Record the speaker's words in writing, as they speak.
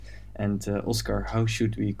And Oscar, how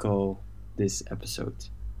should we call this episode?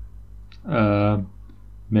 Uh,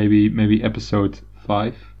 maybe episode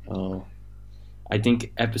 5. Oh, I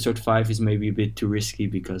think episode 5 is maybe a bit too risky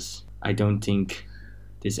because I don't think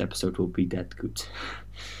this episode will be that good.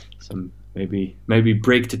 So maybe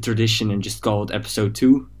break the tradition and just call it episode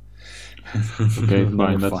 2. Okay,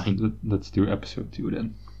 No, fine. Let's do episode 2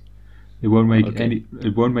 then. It won't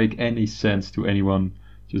make any sense to anyone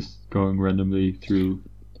just going randomly through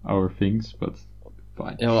our things, but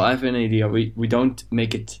fine. Well, I have an idea. We don't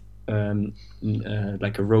make it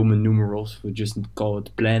like a Roman numerals. We just call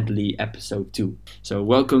it blandly episode 2. So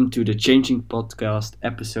welcome to the Changing Podcast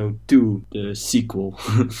episode 2, the sequel.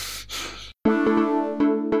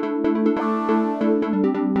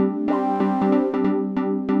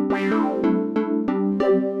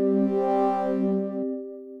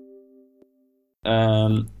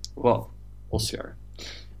 Well, Oscar,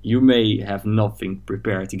 you may have nothing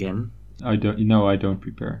prepared again. I don't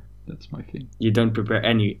prepare. That's my thing. You don't prepare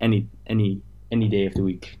any day of the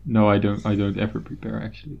week. No, I don't ever prepare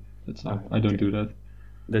actually. That's not. I don't okay. do that.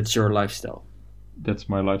 That's your lifestyle. That's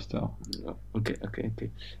my lifestyle. Okay.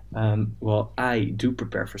 Well, I do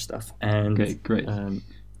prepare for stuff, and okay, great.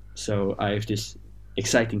 So I have this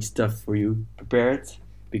exciting stuff for you prepared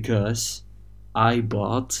because I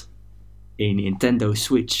bought a Nintendo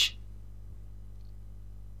Switch.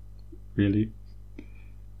 Really?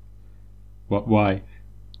 What? Why?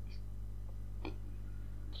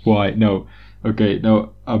 Why? No. Okay,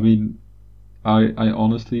 no. I mean, I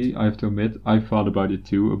honestly, I have to admit, I thought about it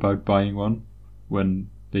too, about buying one when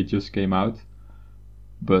they just came out.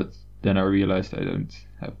 But then I realized I don't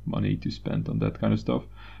have money to spend on that kind of stuff.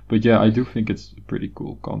 But yeah, I do think it's a pretty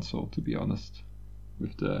cool console, to be honest,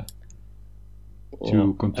 with the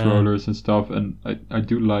two controllers and stuff. And I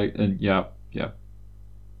do like, and yeah.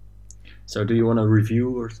 So do you want a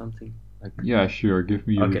review or something? Yeah, sure. Give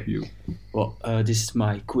me a review. Well, this is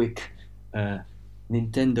my quick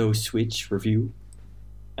Nintendo Switch review.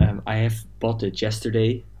 I have bought it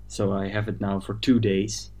yesterday, so I have it now for 2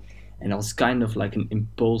 days, and it was kind of like an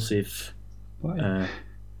impulsive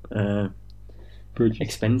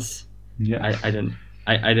expense. Yeah. I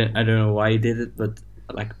don't know why I did it, but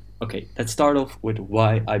okay, let's start off with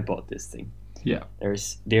why I bought this thing. Yeah.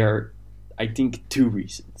 There are I think 2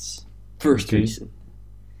 reasons. First reason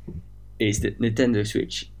is that Nintendo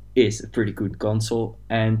Switch is a pretty good console,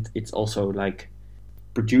 and it's also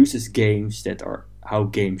produces games that are how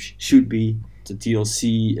games should be. The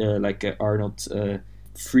DLC are not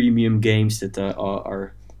freemium games that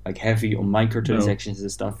are heavy on microtransactions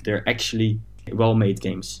and stuff. They're actually well-made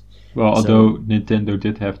games. Well, although Nintendo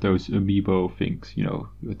did have those amiibo things, you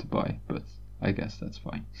had to buy, but I guess that's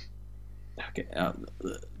fine. Okay,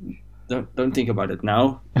 don't think about it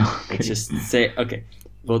now. Okay. Let's just say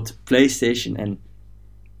but PlayStation and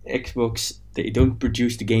Xbox, they don't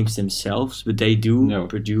produce the games themselves, but they do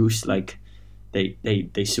produce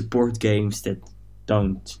they support games that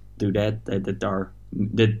don't do that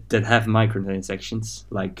have microtransactions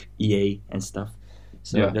like EA and stuff.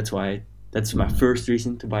 So that's my first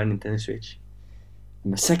reason to buy a Nintendo Switch.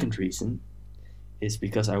 And my second reason is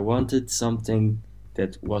because I wanted something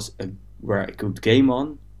that was where I could game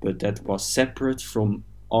on, but that was separate from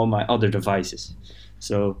all my other devices.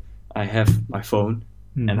 So I have my phone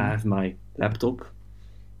and I have my laptop,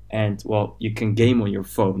 and well, you can game on your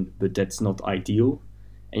phone, but that's not ideal,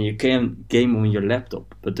 and you can game on your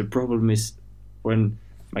laptop, but the problem is when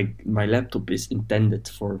my laptop is intended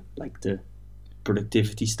for the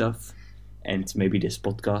productivity stuff and maybe this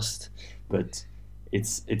podcast, but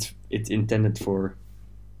it's intended for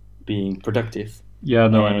being productive. Yeah,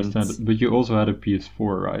 no, I understand. But you also had a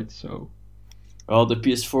PS4, right? So, well, the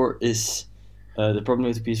PS4 is the problem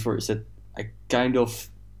with the PS4 is that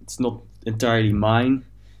it's not entirely mine.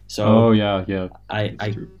 So I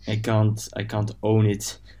can't own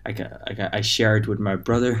it. I share it with my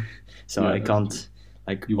brother, so I can't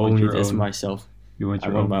own it as myself. You want I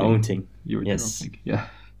want my own thing. Yes. Yeah.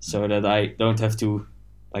 So that I don't have to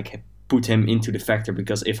put him into the factor,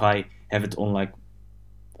 because if I have it on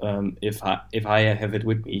if I have it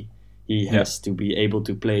with me, he has to be able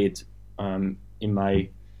to play it in my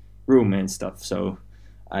room and stuff. So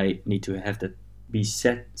I need to have that be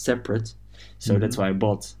separate. So that's why I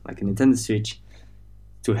bought a Nintendo Switch,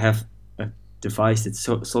 to have a device that's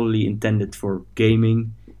solely intended for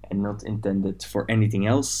gaming and not intended for anything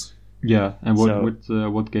else. Yeah, and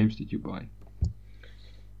what games did you buy?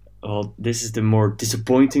 Well, this is the more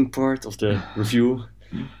disappointing part of the review.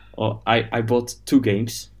 Well, I bought 2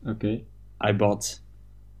 games. Okay. I bought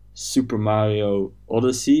Super Mario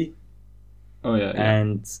Odyssey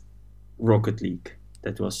and Rocket League.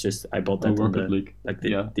 That was just I bought that on Rocket the League. like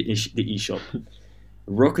the eShop.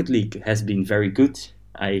 Rocket League has been very good.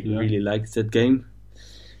 I really liked that game.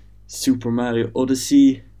 Super Mario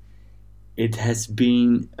Odyssey, it has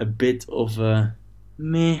been a bit of a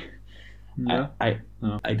meh. Yeah. I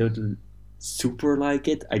don't super like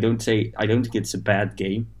it. I don't think it's a bad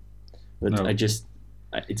game, but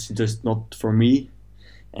it's just not for me,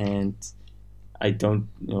 and I don't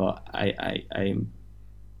know. I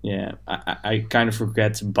kind of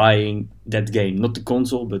regret buying that game, not the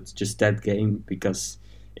console, but just that game, because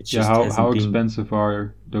it's just how expensive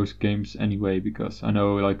are those games anyway? Because I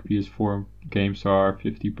know like PS4 games are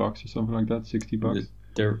 $50 or something like that, $60.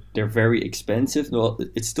 They're very expensive. Well,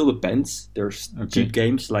 it still depends. There's cheap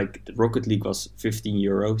games like Rocket League was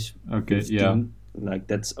 €15. Okay, 15. Yeah. Like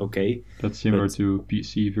that's okay. That's similar to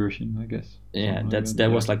PC version, I guess. Yeah,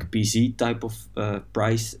 that was like a PC type of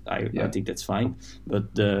price. I think that's fine.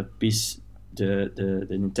 But the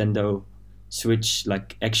Nintendo Switch,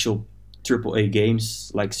 like actual AAA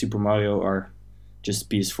games like Super Mario, are just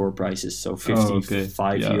PS4 prices. So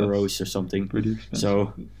 €55 or something. Pretty expensive.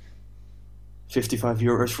 So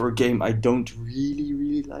 €55 for a game I don't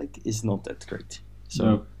really like is not that great. So,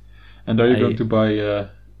 no. And are you going to buy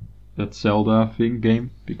that Zelda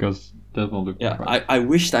game? Because that one looked I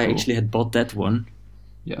wished I actually had bought that one.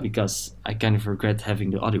 Yeah. Because I kind of regret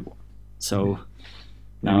having the other one. So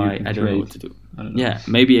now I don't know what to do. Yeah,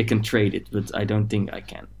 maybe I can trade it, but I don't think I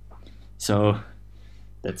can. So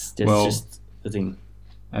that's just the thing.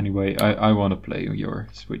 Anyway, I want to play on your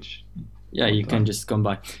Switch. Yeah, you can just come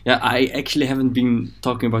by. Yeah, I actually haven't been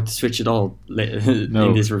talking about the Switch at all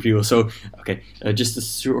in this review. So, okay, just a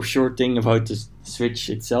short thing about the Switch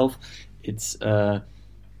itself. It's not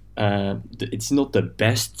the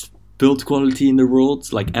best build quality in the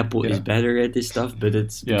world. Like Apple is better at this stuff, but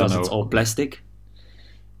it's because it's all plastic.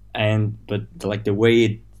 But like the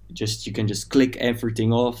way you can just click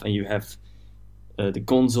everything off, and you have the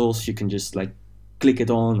consoles. You can just like click it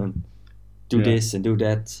on and do this and do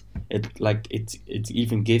that. It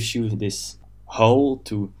even gives you this hole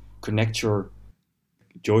to connect your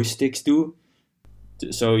joysticks to.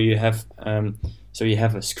 So you have a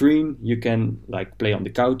screen you can like play on the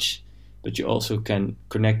couch, but you also can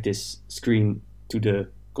connect this screen to the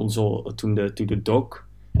console, to the dock,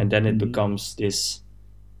 and then it becomes this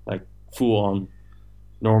like full on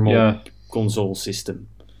normal console system.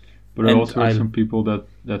 But I also heard some people that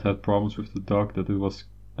had problems with the dock, that it was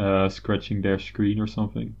scratching their screen or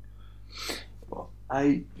something. Well,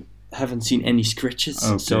 I haven't seen any scratches,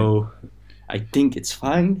 so I think it's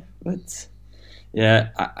fine. But yeah,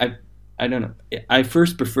 I don't know. I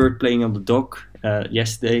first preferred playing on the dock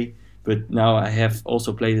yesterday, but now I have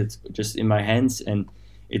also played it just in my hands, and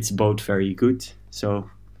it's both very good. So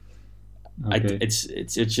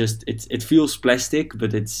it feels plastic,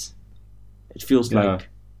 but it feels like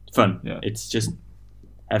fun. Yeah. It's just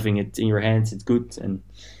having it in your hands. It's good, and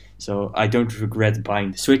so I don't regret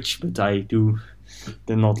buying the Switch, but I do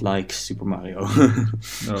not like Super Mario.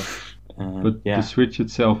 No. But the Switch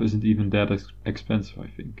itself isn't even that expensive, I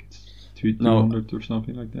think. It's $200 or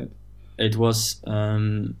something like that. It was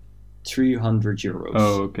 €300.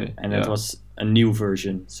 Oh, okay. And it was a new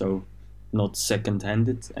version, so not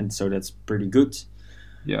second-handed, and so that's pretty good.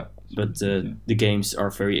 Yeah. But the games are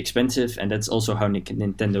very expensive, and that's also how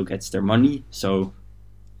Nintendo gets their money. So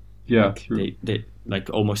true. They like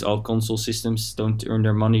almost all console systems don't earn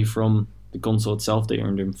their money from the console itself; they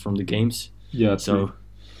earn them from the games. Yeah. So true.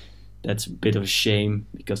 that's a bit of a shame,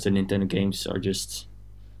 because the Nintendo games are just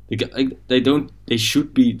they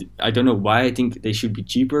should be. I don't know why I think they should be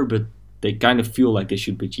cheaper, but they kind of feel like they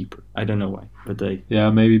should be cheaper. I don't know why, but they...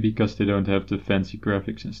 Yeah, maybe because they don't have the fancy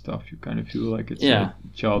graphics and stuff. You kind of feel like it's a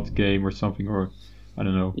child game or something, or I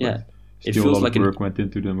don't know. Yeah. It feels a lot of work went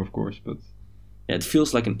into them, of course, but... Yeah, it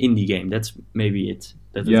feels like an indie game. That's maybe it.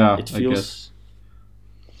 It feels... I guess.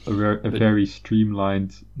 A very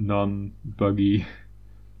streamlined, non-buggy,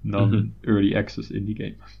 non-early access indie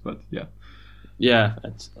game, but yeah. Yeah,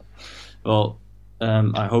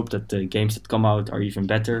 I hope that the games that come out are even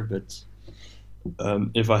better, but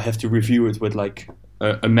if I have to review it with like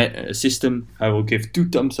a system, I will give 2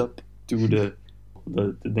 thumbs up to the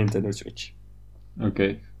Nintendo Switch.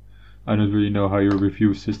 Okay. I don't really know how your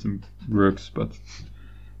review system works, but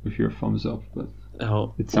with your thumbs up, but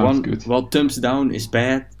it sounds good. Well, thumbs down is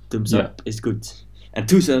bad, thumbs up is good, and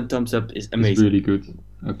 2 thumbs up is amazing. It's really good.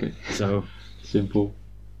 Okay. So simple.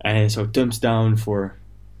 And so thumbs down for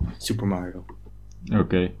Super Mario.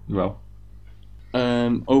 Okay, well.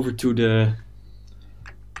 Over to the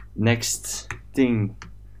next thing.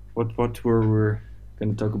 What were we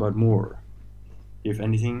going to talk about more? Do you have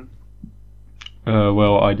anything?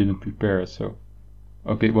 Well, I didn't prepare, so...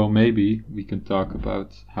 Okay, well, maybe we can talk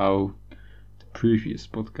about how the previous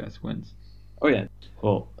podcast went. Oh, yeah.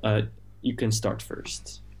 Well, you can start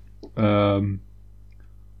first. Well,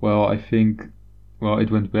 I think... Well, it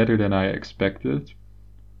went better than I expected.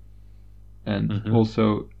 And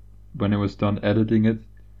also, when I was done editing it,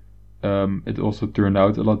 it also turned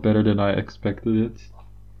out a lot better than I expected it.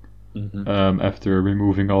 After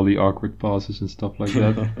removing all the awkward pauses and stuff like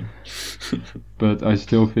that. But I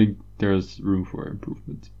still think there's room for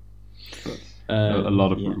improvement. But a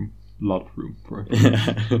lot of room for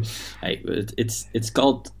improvement. Hey, it's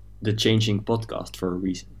called the Changing Podcast for a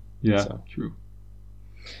reason. Yeah, so. True.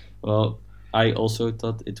 Well, I also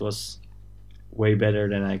thought it was way better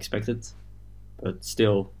than I expected, but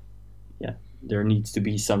still, yeah, there needs to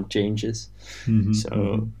be some changes.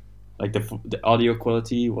 Like the audio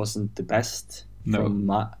quality wasn't the best. No.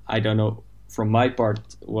 From my part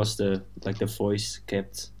was the voice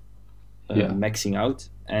kept maxing out,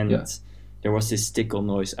 and there was this tickle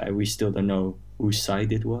noise. We still don't know whose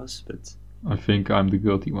side it was, but I think I'm the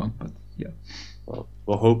guilty one. But yeah. Well,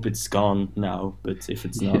 we'll hope it's gone now. But if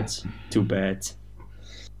it's not, too bad.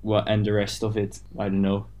 Well, and the rest of it, I don't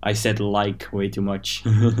know. I said like way too much.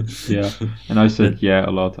 Yeah, and I said a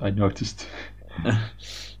lot. I noticed.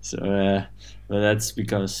 So, but that's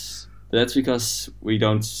because we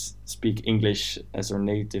don't speak English as our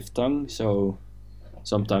native tongue. So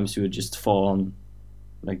sometimes we would just fall on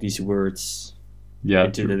like these words. Yeah,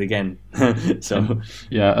 into it again. So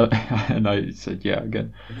and I said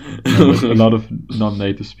again. A lot of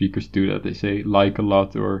non-native speakers do that. They say like a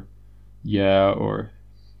lot or or.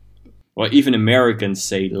 Well, even Americans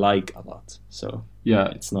say like a lot. So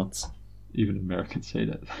it's not. Even Americans say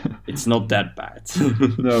that. It's not that bad.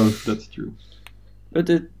 No, that's true. But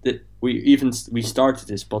we started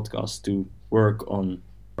this podcast to work on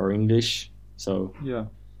our English. So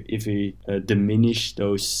if we diminish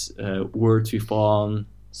those words we fall on,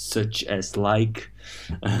 such as like,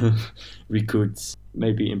 we could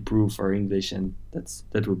maybe improve our English, and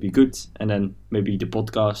that would be good. And then maybe the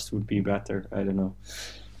podcast would be better. I don't know.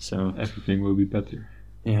 So everything will be better.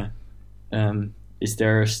 Yeah. Is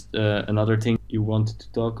there another thing you wanted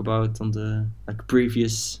to talk about on the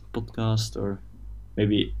previous podcast, or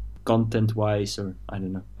maybe content-wise, or I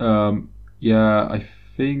don't know? I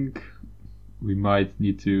think we might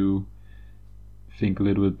need to think a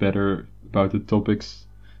little bit better about the topics.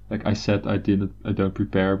 Like I said, I don't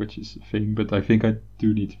prepare, which is a thing, but I think I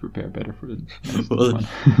do need to prepare better for the next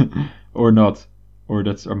one. Or not, or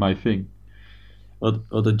that's my thing. Well,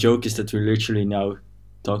 the joke is that we're literally now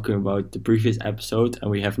talking about the previous episode,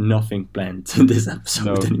 and we have nothing planned in this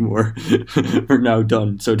episode anymore. We're now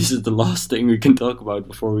done. So this is the last thing we can talk about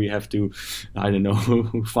before we have to, I don't know,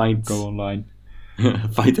 go online.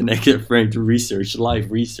 Find an extra friend to research,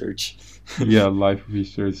 live research. Yeah, live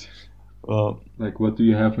research. Well, like, what do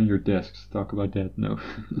you have on your desks? Talk about that. No.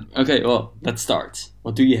 Okay, well, let's start.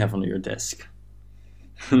 What do you have on your desk?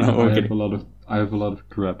 No, I have a lot of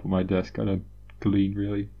crap on my desk. I don't clean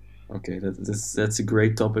really. Okay, that's a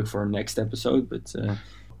great topic for our next episode. But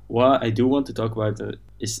what I do want to talk about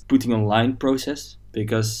is putting online process,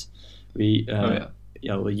 because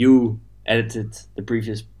you edited the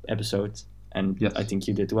previous episode, and yes. I think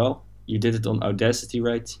you did well. You did it on Audacity,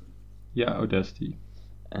 right? Yeah, Audacity.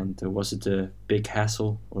 And was it a big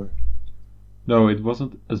hassle, or? No, it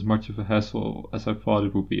wasn't as much of a hassle as I thought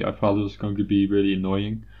it would be. I thought it was going to be really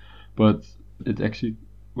annoying, but it actually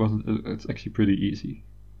wasn't. It's actually pretty easy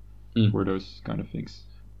for those kind of things.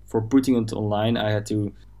 For putting it online, I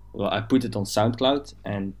put it on SoundCloud,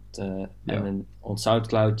 and then on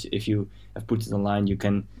SoundCloud, if you have put it online, you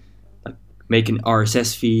can make an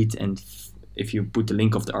RSS feed, and if you put the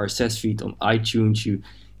link of the RSS feed on iTunes, you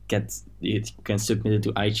can submit it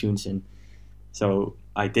to iTunes, and so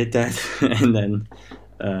I did that, and then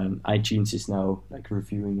iTunes is now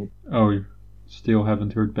reviewing it. Oh, you still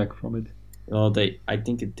haven't heard back from it? Well, I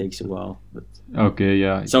think it takes a while, but okay,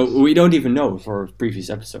 yeah. So we don't even know if our previous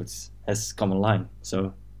episodes has come online.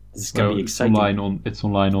 So this is gonna be exciting. It's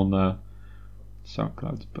online on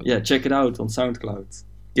SoundCloud. But yeah, check it out on SoundCloud.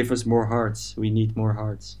 Give us more hearts. We need more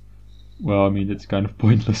hearts. Well, I mean, it's kind of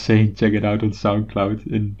pointless saying check it out on SoundCloud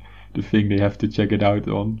in the thing they have to check it out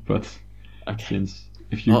on. But since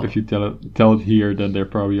if you tell it here, then they're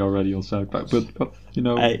probably already on SoundCloud. But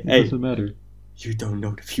it doesn't matter. You don't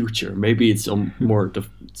know the future. Maybe it's on more of the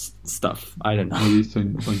stuff. I don't know. Maybe it's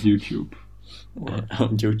on YouTube. Or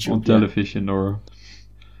on YouTube. On television or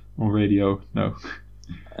on radio. No.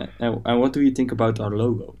 And what do you think about our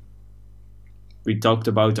logo? We talked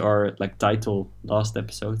about our title last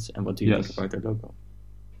episodes, and what do you think about our logo?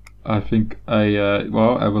 I think I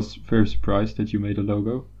was very surprised that you made a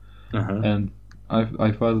logo, and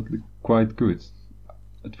I thought it quite good.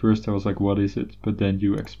 At first I was like, what is it? But then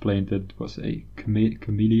you explained that it was a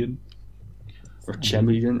chameleon. Or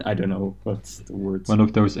chameleon? I don't know what's the word. One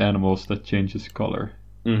of those animals that changes color.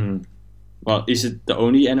 Mm-hmm. Well, is it the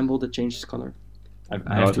only animal that changes color? There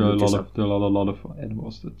are a lot of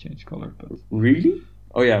animals that change color. But really?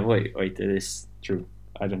 Oh yeah, wait, that is true.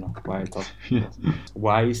 I don't know why I thought. Yes.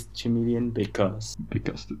 Why is chameleon? Because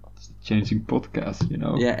the changing podcast, you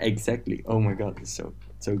know. Yeah, exactly. Oh my god, it's so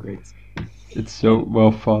great. It's so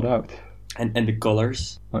well thought out. And the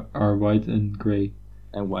colors are white and gray.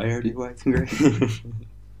 And why are they white and gray?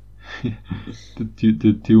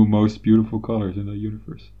 the two most beautiful colors in the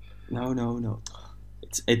universe. No.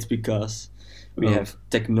 It's because we have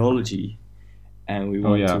technology, and we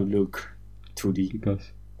want to look to the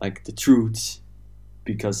truth.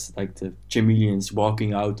 Because like the chameleons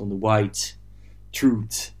walking out on the white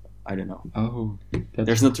truth. I don't know. Oh,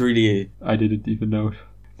 there's not really I didn't even know.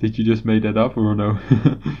 Did you just make that up or no?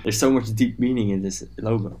 There's so much deep meaning in this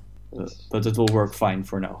logo, but it will work fine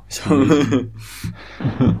for now. So.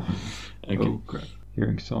 Okay. Oh crap!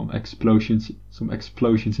 Hearing some explosions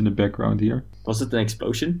in the background here. Was it an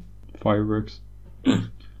explosion? Fireworks.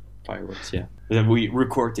 Fireworks, yeah. Then we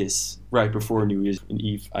record this right before New Year's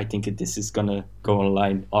Eve. I think this is gonna go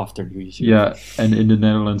online after New Year's Eve. Yeah, and in the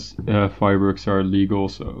Netherlands, fireworks are legal,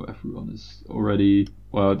 so everyone is already.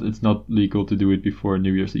 Well, it's not legal to do it before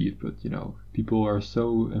New Year's Eve, but you know, people are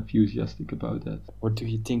so enthusiastic about that. What do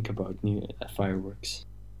you think about fireworks?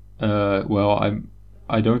 Well,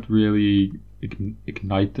 I don't really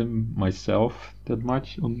ignite them myself that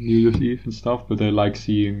much on New Year's Eve and stuff, but I like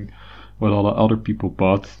seeing what all the other people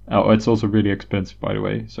bought. Oh, it's also really expensive, by the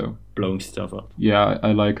way. So blowing stuff up. Yeah,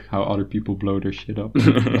 I like how other people blow their shit up.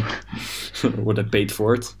 What I paid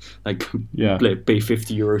for it, like pay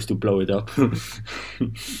 €50 to blow it up.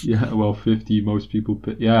 Yeah, well, 50 most people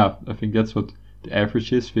pay. Yeah, I think that's what the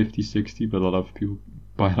average is, 50, 60. But a lot of people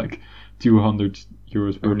buy like €200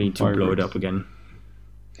 worth of need to blow it up again.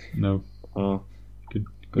 No.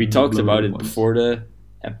 We talked about it before the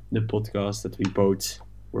podcast that we both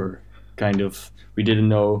were. We didn't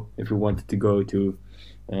know if we wanted to go to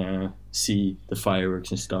see the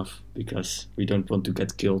fireworks and stuff because we don't want to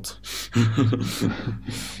get killed.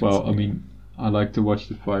 Well, I mean, I like to watch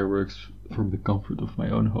the fireworks from the comfort of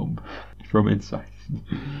my own home, from inside.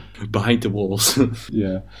 Behind the walls.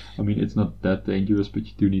 Yeah, I mean, it's not that dangerous, but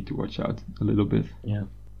you do need to watch out a little bit. Yeah.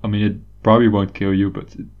 I mean, it probably won't kill you,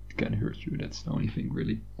 but it can hurt you. That's the only thing,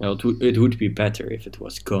 really. Well, it would be better if it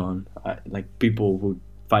was gone. People would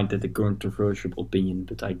find that a controversial opinion,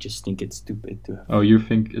 but I just think it's stupid to have. Oh, you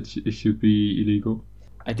think it should be illegal?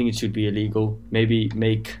 I think it should be illegal. Maybe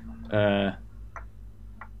make. I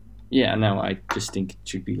just think it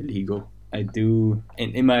should be illegal. I do,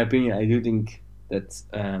 in my opinion, I do think that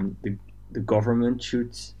the government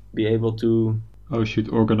should be able to. Should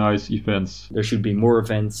organize events. There should be more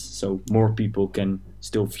events, so more people can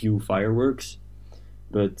still view fireworks.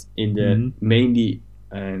 But in the mainly.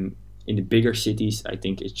 In the bigger cities, I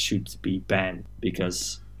think it should be banned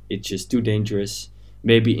because it's just too dangerous.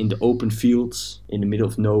 Maybe in the open fields, in the middle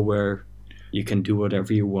of nowhere, you can do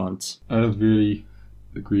whatever you want. I don't really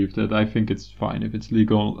agree with that. I think it's fine if it's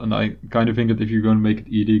legal, and I kind of think that if you're going to make it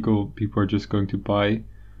illegal, people are just going to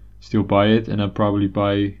still buy it, and then probably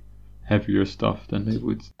buy heavier stuff than they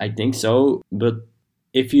would. I think so, but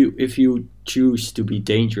if you choose to be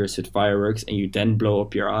dangerous with fireworks and you then blow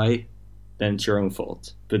up your eye, then it's your own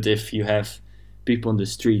fault. But if you have people on the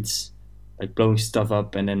streets like blowing stuff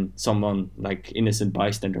up and then someone like innocent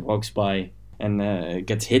bystander walks by and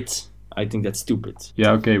gets hit, I think that's stupid.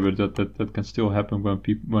 Yeah, okay, but that can still happen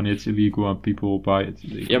when it's illegal and people will buy it.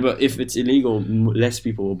 Yeah, but if it's illegal, less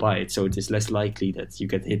people will buy it, so it is less likely that you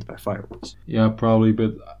get hit by fireworks. Yeah, probably,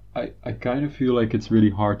 but I kind of feel like it's really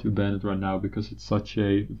hard to ban it right now because it's such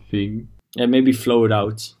a thing. Yeah, maybe flow it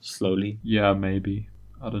out slowly. Yeah, maybe.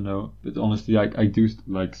 I don't know, but honestly, I do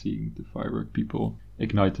like seeing the firework people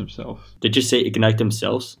ignite themselves. Did you say ignite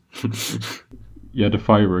themselves? Yeah, the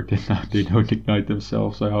firework, they don't ignite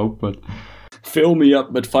themselves, I hope, but... Fill me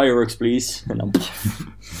up with fireworks, please. And I'm...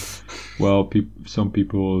 Well, some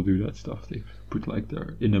people will do that stuff. They put like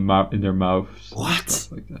in their mouths. What?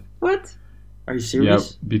 Stuff like that. What? Are you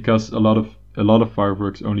serious? Yeah, because a lot of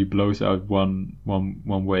fireworks only blows out one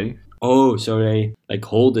way. Oh, so they like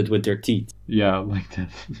hold it with their teeth. Yeah, like that.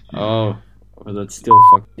 Oh, well, that's still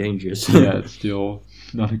fucking dangerous. Yeah, it's still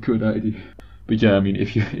not a good idea. But yeah, I mean,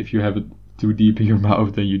 if you have it too deep in your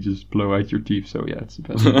mouth, then you just blow out your teeth. So yeah, it's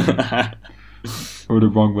better. Or the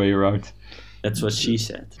wrong way around. That's what she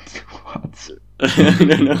said. What? I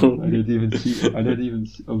don't know. I don't even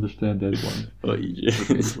understand that one.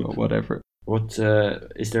 Okay, well, whatever. What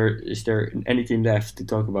is there anything left to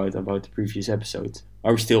talk about the previous episode?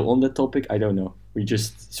 Are we still on that topic? I don't know. We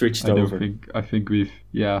just switched over. I think we've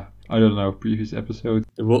I don't know, previous episode.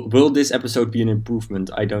 Will this episode be an improvement?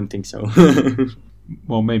 I don't think so.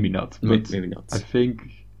 Well, maybe not. Maybe not. I think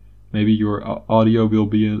maybe your audio will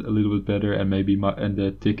be a little bit better, and maybe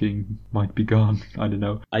the ticking might be gone. I don't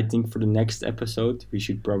know. I think for the next episode we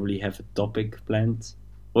should probably have a topic planned.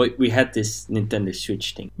 Well, we had this Nintendo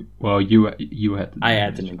Switch thing. Well, you had. I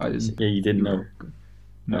had the Nintendo Switch. Yeah, you didn't know.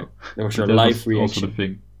 No. There was your live reaction. Also the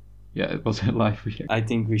thing. Yeah, it was a live reaction. I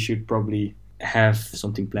think we should probably have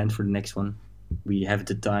something planned for the next one. We have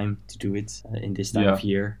the time to do it in this time of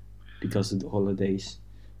year because of the holidays.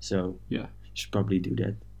 So we should probably do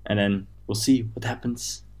that. And then we'll see what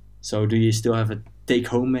happens. So do you still have a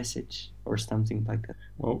take-home message or something like that?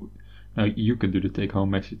 Well, you can do the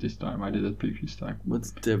take-home message this time. I did it previous time.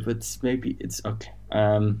 But maybe it's okay.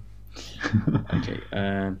 Okay.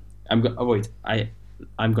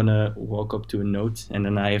 I'm gonna walk up to a note and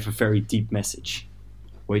then I have a very deep message.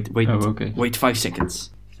 Wait. Oh, okay. Wait 5 seconds.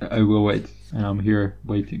 I will wait. And I'm here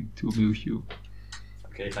waiting to amuse you.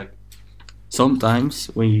 Okay, like sometimes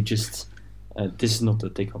when you just this is not a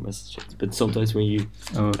take-home message, but sometimes when you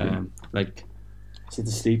like sit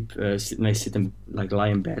asleep, lie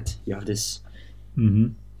in bed, you have this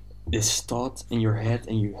this thought in your head,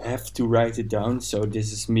 and you have to write it down. So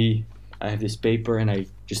this is me. I have this paper, and I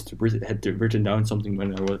just had written down something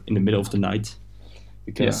when I was in the middle of the night,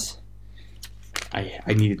 because I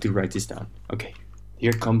needed to write this down. Okay,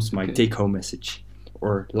 here comes my take-home message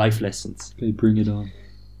or life lessons. Okay, bring it on.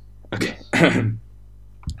 Okay.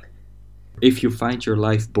 If you find your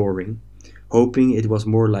life boring, hoping it was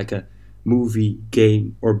more like a movie,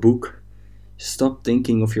 game, or book, stop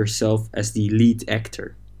thinking of yourself as the lead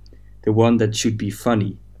actor, the one that should be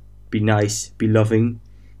funny, be nice, be loving.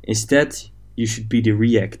 Instead, you should be the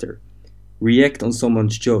reactor. React on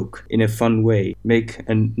someone's joke in a fun way. Make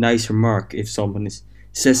a nice remark if someone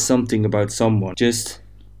says something about someone. Just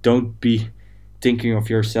don't be thinking of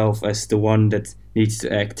yourself as the one that needs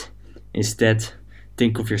to act. Instead,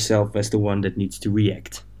 think of yourself as the one that needs to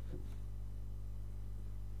react.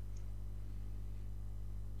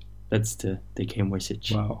 That's the take-home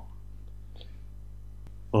message. Wow.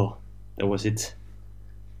 Well, that was it.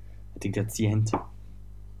 I think that's the end.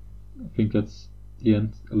 I think that's the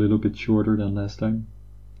end. A little bit shorter than last time.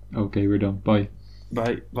 Okay, we're done. Bye.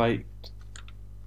 Bye.